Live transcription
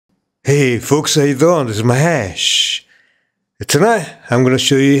Hey folks, how you doing? This is Mahesh. Tonight, I'm going to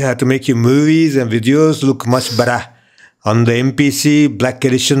show you how to make your movies and videos look much better on the MPC Black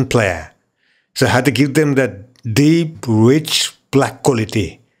Edition player. So how to give them that deep, rich black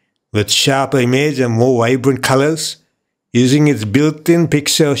quality with sharper image and more vibrant colors using its built-in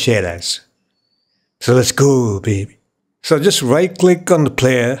pixel shaders. So let's go, baby. So just right-click on the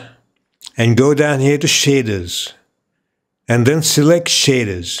player and go down here to Shaders and then select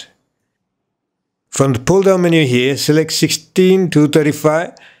Shaders. From the pull-down menu here, select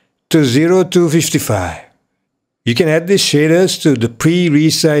 16:235 to 0255. You can add these shaders to the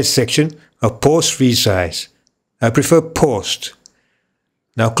pre-resize section or post-resize. I prefer post.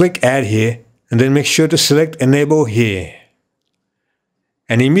 Now click Add here and then make sure to select Enable here.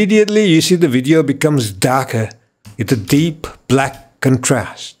 And immediately you see the video becomes darker with a deep black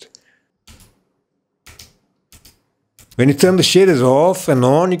contrast. When you turn the shaders off and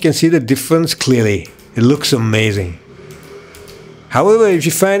on, you can see the difference clearly. It looks amazing. However, if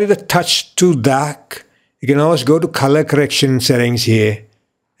you find it a touch too dark, you can always go to color correction settings here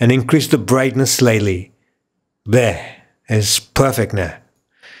and increase the brightness slightly. There, it's perfect now.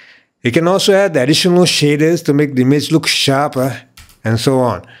 You can also add additional shaders to make the image look sharper and so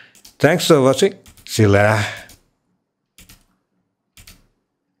on. Thanks for watching. See you later.